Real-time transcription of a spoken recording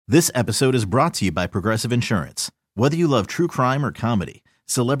This episode is brought to you by Progressive Insurance. Whether you love true crime or comedy,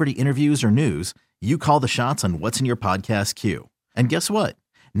 celebrity interviews or news, you call the shots on what's in your podcast queue. And guess what?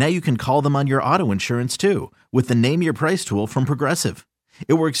 Now you can call them on your auto insurance too with the Name Your Price tool from Progressive.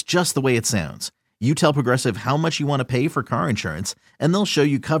 It works just the way it sounds. You tell Progressive how much you want to pay for car insurance, and they'll show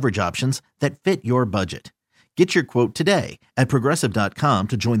you coverage options that fit your budget. Get your quote today at Progressive.com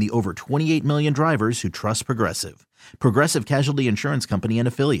to join the over 28 million drivers who trust Progressive. Progressive Casualty Insurance Company and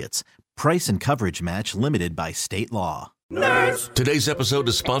Affiliates. Price and coverage match limited by state law. Nerds! Today's episode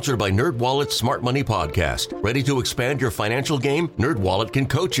is sponsored by NerdWallet's Smart Money Podcast. Ready to expand your financial game? NerdWallet can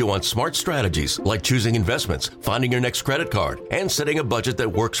coach you on smart strategies like choosing investments, finding your next credit card, and setting a budget that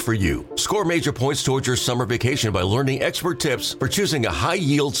works for you. Score major points towards your summer vacation by learning expert tips for choosing a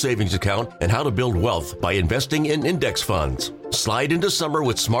high-yield savings account and how to build wealth by investing in index funds. Slide into summer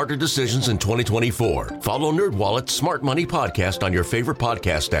with smarter decisions in 2024. Follow NerdWallet's Smart Money Podcast on your favorite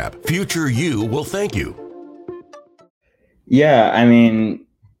podcast app. Future you will thank you. Yeah, I mean,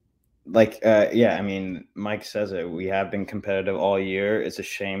 Mike says it. We have been competitive all year. It's a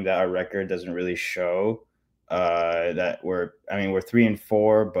shame that our record doesn't really show that we're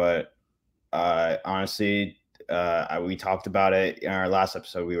 3-4, but honestly, we talked about it in our last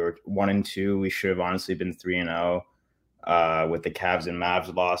episode. We were 1-2. We should have honestly been 3-0 with the Cavs and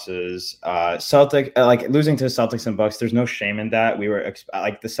Mavs losses. Losing to the Celtics and Bucks. There's no shame in that. We were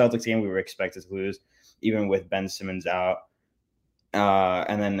the Celtics game we were expected to lose, even with Ben Simmons out.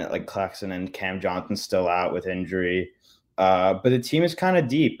 And then Claxton and Cam Johnson still out with injury. But the team is kind of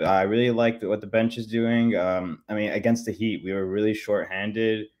deep. I really like what the bench is doing. Against the Heat, we were really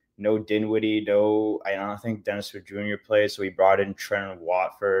shorthanded. No Dinwiddie, I don't think Dennis Smith Jr. played, so we brought in Trent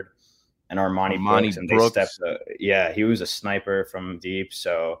Watford and Armani Brooks, and they stepped up. Yeah, he was a sniper from deep.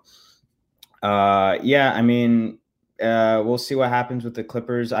 So, we'll see what happens with the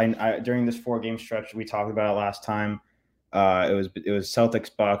Clippers. During this 4-game stretch, we talked about it last time. It was Celtics,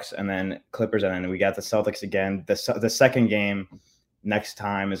 Bucks, and then Clippers, and then we got the Celtics again. The second game next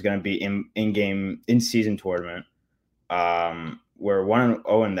time is going to be in season tournament. We're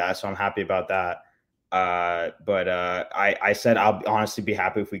 1-0 in that, so I'm happy about that. But I said I'll honestly be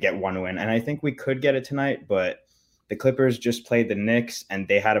happy if we get one win, and I think we could get it tonight. But the Clippers just played the Knicks, and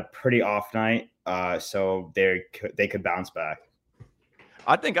they had a pretty off night, so they could bounce back.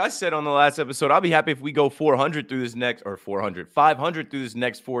 I think I said on the last episode, I'll be happy if we go 500 through this next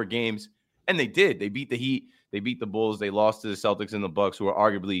 4 games. And they did. They beat the Heat. They beat the Bulls. They lost to the Celtics and the Bucks, who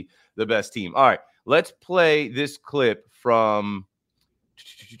are arguably the best team. All right, let's play this clip from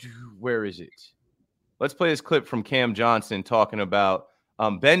 – where is it? Let's play this clip from Cam Johnson talking about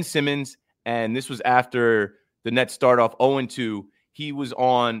Ben Simmons. And this was after the Nets start off 0-2. He was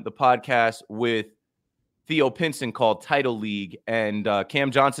on the podcast with Theo Pinson called Title League, and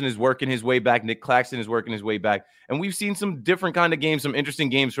Cam Johnson is working his way back. Nick Claxton is working his way back. And we've seen some different kind of games, some interesting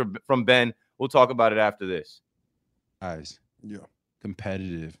games from Ben. We'll talk about it after this. Guys,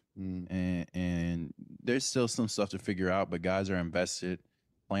 competitive, and there's still some stuff to figure out, but guys are invested,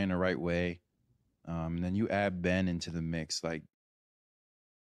 playing the right way. And then you add Ben into the mix. Like,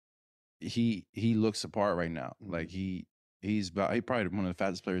 he looks apart right now. Like, he's probably one of the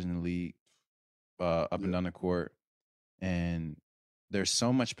fastest players in the league. Up and down the court, and there's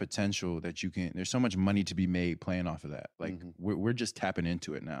so much potential that there's so much money to be made playing off of that. Like, we're just tapping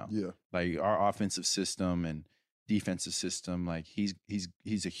into it now. Yeah, like our offensive system and defensive system, like he's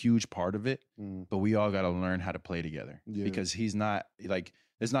a huge part of it. But we all got to learn how to play together because he's not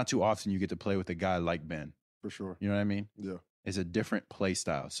it's not too often you get to play with a guy like Ben. For sure, you know what I mean? Yeah, it's a different play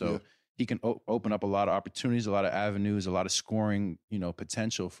style. So. He can open up a lot of opportunities, a lot of avenues, a lot of scoring,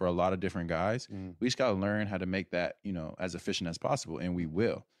 potential for a lot of different guys. We just got to learn how to make that, as efficient as possible, and we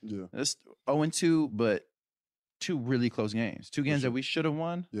will. Yeah. It's 0-2, but 2 really close games. 2 games that we should have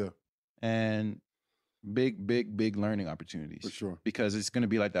won. Yeah. And big learning opportunities. For sure. Because it's going to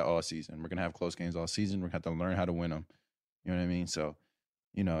be like that all season. We're going to have close games all season. We're going to have to learn how to win them. You know what I mean? So,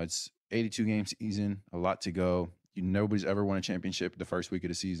 it's 82-game season, a lot to go. Nobody's ever won a championship the first week of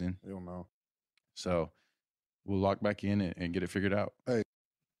the season. I don't know. So we'll lock back in and get it figured out. Hey.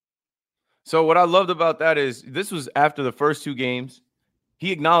 So what I loved about that is this was after the first 2 games.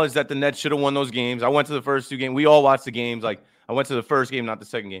 He acknowledged that the Nets should have won those games. I went to the first 2 games. We all watched the games. Like, I went to the first game, not the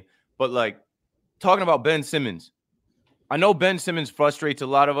second game. But, talking about Ben Simmons, I know Ben Simmons frustrates a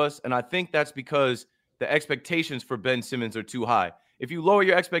lot of us, and I think that's because the expectations for Ben Simmons are too high. If you lower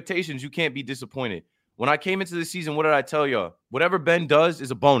your expectations, you can't be disappointed. When I came into the season, what did I tell y'all? Whatever Ben does is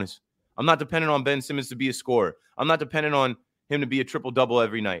a bonus. I'm not dependent on Ben Simmons to be a scorer. I'm not dependent on him to be a triple-double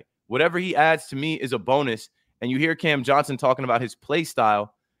every night. Whatever he adds to me is a bonus. And you hear Cam Johnson talking about his play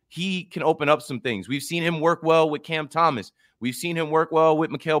style. he can open up some things. We've seen him work well with Cam Thomas. We've seen him work well with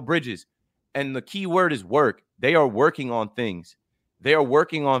Mikal Bridges. And the key word is work. They are working on things. They are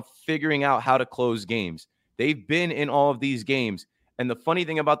working on figuring out how to close games. They've been in all of these games. And the funny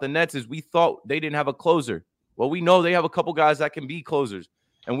thing about the Nets is we thought they didn't have a closer. Well, we know they have a couple guys that can be closers.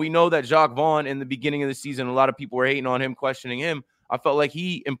 And we know that Jacques Vaughn in the beginning of the season, a lot of people were hating on him, questioning him. I felt like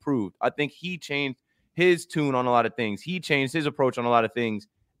he improved. I think he changed his tune on a lot of things. He changed his approach on a lot of things.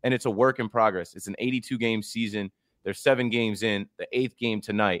 And it's a work in progress. It's an 82-game season. There's 7 games in, the 8th game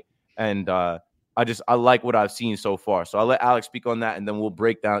tonight. And I like what I've seen so far. So I'll let Alex speak on that, and then we'll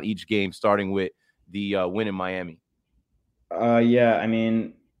break down each game, starting with the win in Miami. Yeah, I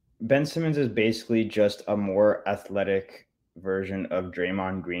mean, Ben Simmons is basically just a more athletic version of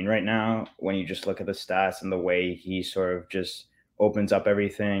Draymond Green right now. When you just look at the stats and the way he sort of just opens up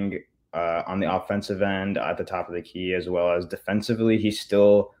everything on the offensive end at the top of the key, as well as defensively, he's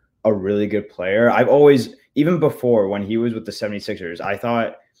still a really good player. I've always, even before when he was with the 76ers, I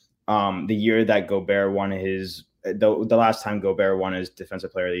thought the year that Gobert won the last time Gobert won his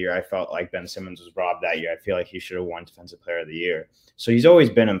Defensive Player of the Year, I felt like Ben Simmons was robbed that year. I feel like he should have won Defensive Player of the Year. So he's always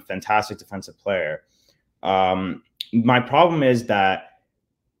been a fantastic defensive player. My problem is that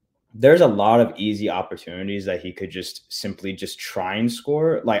there's a lot of easy opportunities that he could just simply just try and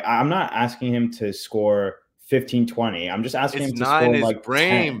score. Like, I'm not asking him to score 15, 20. I'm just asking him to score in his like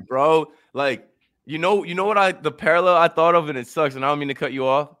brain, 10. bro. Like, you know what the parallel I thought of, and it sucks, and I don't mean to cut you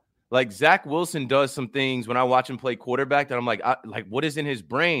off. Like, Zach Wilson does some things when I watch him play quarterback that I'm like, what is in his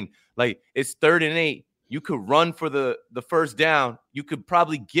brain? Like, it's 3rd and 8. You could run for the first down. You could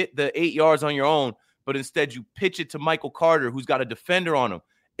probably get the 8 yards on your own, but instead you pitch it to Michael Carter, who's got a defender on him.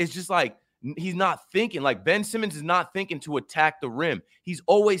 It's just like he's not thinking. Like, Ben Simmons is not thinking to attack the rim. He's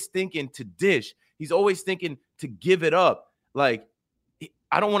always thinking to dish. He's always thinking to give it up. Like,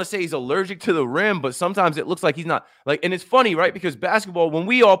 I don't want to say he's allergic to the rim, but sometimes it looks like he's not. Like, and it's funny, right? Because basketball, when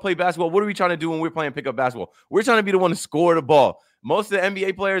we all play basketball, what are we trying to do when we're playing pickup basketball? We're trying to be the one to score the ball. Most of the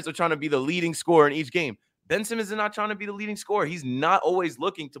NBA players are trying to be the leading scorer in each game. Ben Simmons is not trying to be the leading scorer. He's not always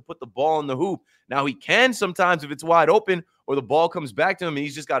looking to put the ball in the hoop. Now, he can sometimes if it's wide open or the ball comes back to him and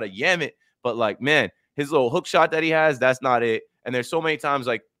he's just got to yam it. But, like, man, his little hook shot that he has, that's not it. And there's so many times,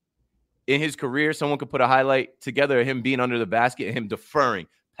 like, in his career, someone could put a highlight together of him being under the basket and him deferring,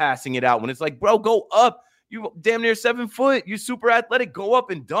 passing it out. When it's like, bro, go up. You damn near 7 foot. You're super athletic. Go up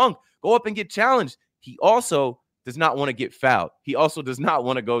and dunk. Go up and get challenged. He also does not want to get fouled. He also does not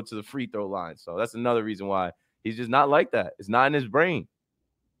want to go to the free throw line. So that's another reason why he's just not like that. It's not in his brain.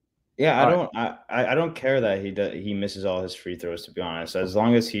 Yeah, I don't care that he misses all his free throws, to be honest. As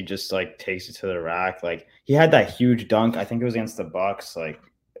long as he just like takes it to the rack. Like, he had that huge dunk. I think it was against the Bucks.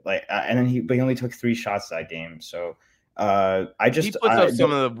 And then he only took 3 shots that game. So he puts up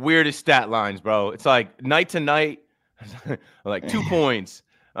some of the weirdest stat lines, bro. It's like night to night, like 2 points.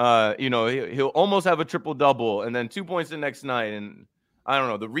 He'll almost have a triple double, and then 2 points the next night. And I don't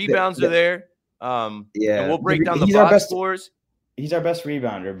know. The rebounds are there. And we'll break down the box scores. He's our best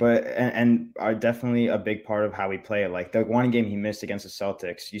rebounder, but and are definitely a big part of how we play it. Like, the one game he missed against the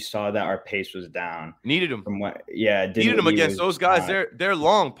Celtics, you saw that our pace was down. Needed him. Needed him against those guys. They're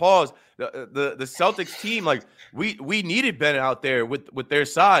long. Pause. The Celtics team, like, we needed Ben out there with their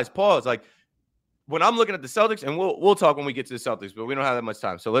size. Pause. Like, when I'm looking at the Celtics, and we'll talk when we get to the Celtics, but we don't have that much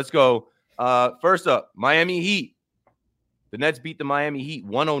time. So let's go. First up, Miami Heat. The Nets beat the Miami Heat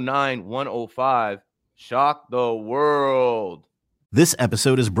 109-105. Shock the world. This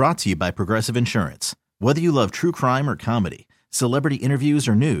episode is brought to you by Progressive Insurance. Whether you love true crime or comedy, celebrity interviews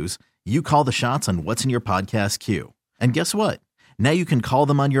or news, you call the shots on what's in your podcast queue. And guess what? Now you can call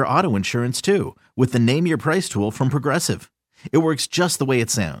them on your auto insurance too with the Name Your Price tool from Progressive. It works just the way it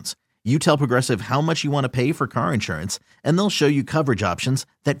sounds. You tell Progressive how much you want to pay for car insurance, and they'll show you coverage options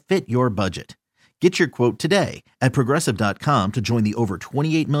that fit your budget. Get your quote today at Progressive.com to join the over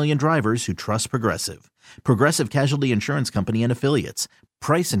 28 million drivers who trust Progressive. Progressive Casualty Insurance Company and Affiliates.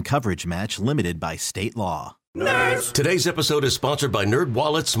 Price and coverage match limited by state law. Nerds. Today's episode is sponsored by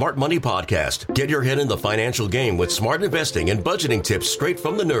NerdWallet's Smart Money Podcast. Get your head in the financial game with smart investing and budgeting tips straight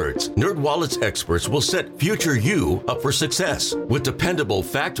from the nerds. NerdWallet's experts will set future you up for success with dependable,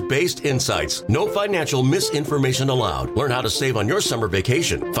 fact-based insights. No financial misinformation allowed. Learn how to save on your summer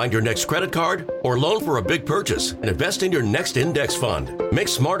vacation, find your next credit card, or loan for a big purchase, and invest in your next index fund. Make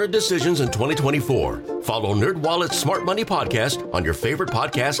smarter decisions in 2024. Follow NerdWallet's Smart Money Podcast on your favorite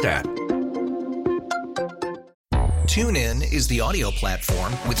podcast app. TuneIn is the audio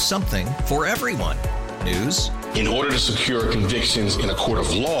platform with something for everyone. News. In order to secure convictions in a court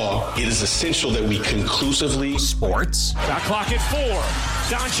of law, it is essential that we conclusively. Sports. Shot clock at 4.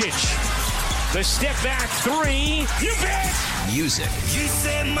 Doncic. The step back three. You bet. Music. You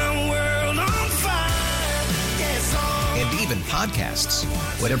set my world on fire. Yes, And even podcasts.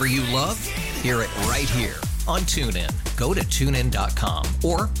 Whatever you love, hear it right here on TuneIn. Go to TuneIn.com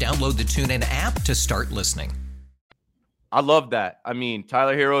or download the TuneIn app to start listening. I love that. I mean,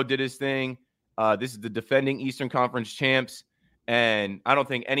 Tyler Hero did his thing. This is the defending Eastern Conference champs, and I don't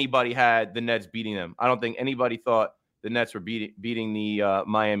think anybody had the Nets beating them. I don't think anybody thought the Nets were beating the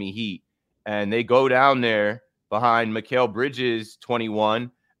Miami Heat. And they go down there behind Mikal Bridges,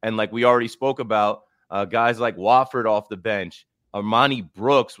 21, and like we already spoke about, guys like Wofford off the bench. Armani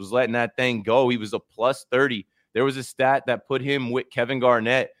Brooks was letting that thing go. He was a plus 30. There was a stat that put him with Kevin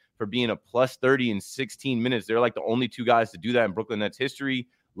Garnett for being a plus 30 in 16 minutes. They're like the only two guys to do that in Brooklyn Nets history.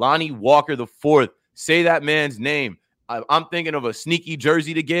 Lonnie Walker IV. Say that man's name. I'm thinking of a sneaky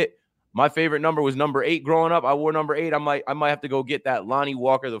jersey to get. My favorite number was number 8 growing up. I wore number 8. I might have to go get that Lonnie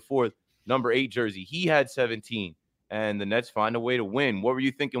Walker IV number 8 jersey. He had 17, and the Nets find a way to win. What were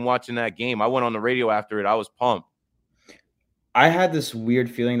you thinking watching that game? I went on the radio after it. I was pumped. I had this weird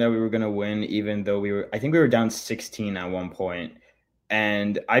feeling that we were going to win, even though I think we were down 16 at one point.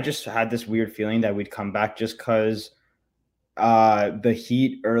 And I just had this weird feeling that we'd come back just because the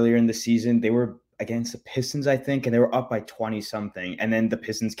Heat earlier in the season, they were against the Pistons, I think, and they were up by 20-something. And then the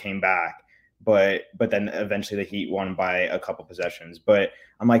Pistons came back. But then eventually the Heat won by a couple possessions. But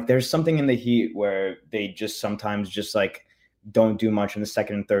I'm like, there's something in the Heat where they just sometimes just like don't do much in the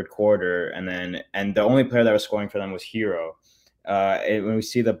second and third quarter. And the only player that was scoring for them was Hero. When we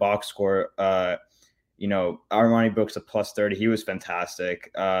see the box score, Armani Brooks a plus 30. He was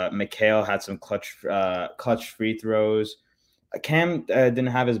fantastic. Mikal had some clutch free throws. Cam didn't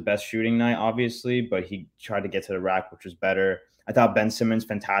have his best shooting night, obviously, but he tried to get to the rack, which was better. I thought Ben Simmons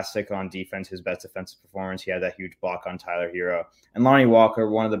fantastic on defense, his best defensive performance. He had that huge block on Tyler Hero. And Lonnie Walker,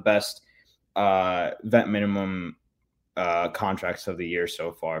 one of the best vet minimum contracts of the year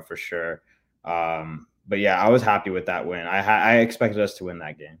so far, for sure. But yeah, I was happy with that win. I expected us to win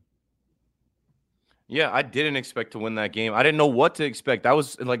that game. Yeah, I didn't expect to win that game. I didn't know what to expect. That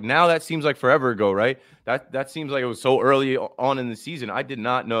was like, now that seems like forever ago, right? That seems like it was so early on in the season. I did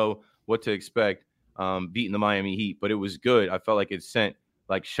not know what to expect beating the Miami Heat, but it was good. I felt like it sent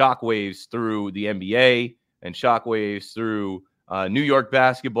like shockwaves through the NBA and shockwaves through New York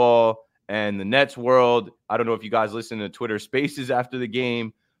basketball and the Nets world. I don't know if you guys listened to Twitter Spaces after the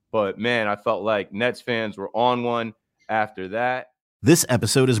game, but man, I felt like Nets fans were on one after that. This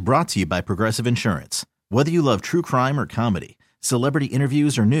episode is brought to you by Progressive Insurance. Whether you love true crime or comedy, celebrity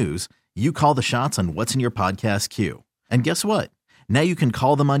interviews or news, you call the shots on what's in your podcast queue. And guess what? Now you can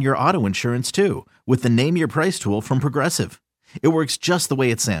call them on your auto insurance too with the Name Your Price tool from Progressive. It works just the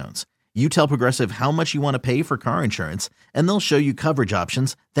way it sounds. You tell Progressive how much you want to pay for car insurance, and they'll show you coverage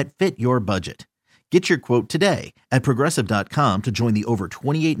options that fit your budget. Get your quote today at Progressive.com to join the over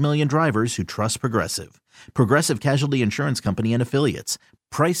 28 million drivers who trust Progressive. Progressive Casualty Insurance Company and Affiliates.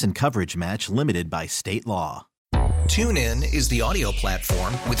 Price and coverage match limited by state law. TuneIn is the audio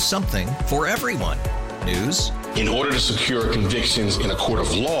platform with something for everyone. News. In order to secure convictions in a court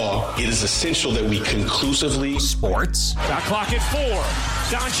of law, it is essential that we conclusively. Sports. Shot clock at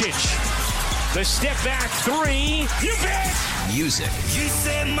 4. Doncic. The step back three. You bet. Music. You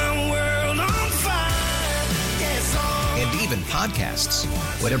set my world on fire. Yes, and even podcasts.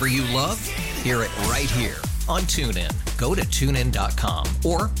 Whatever you love, hear it right here on TuneIn. Go to TuneIn.com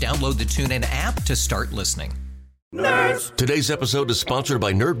or download the TuneIn app to start listening. Nerds. Today's episode is sponsored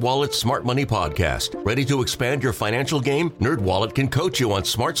by NerdWallet's Smart Money Podcast. Ready to expand your financial game? NerdWallet can coach you on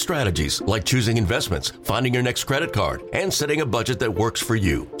smart strategies like choosing investments, finding your next credit card, and setting a budget that works for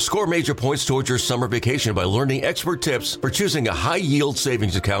you. Score major points towards your summer vacation by learning expert tips for choosing a high-yield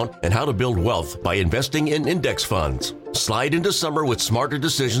savings account and how to build wealth by investing in index funds. Slide into summer with smarter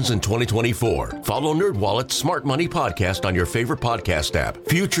decisions in 2024. Follow NerdWallet's Smart Money Podcast on your favorite podcast app.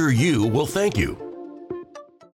 Future you will thank you.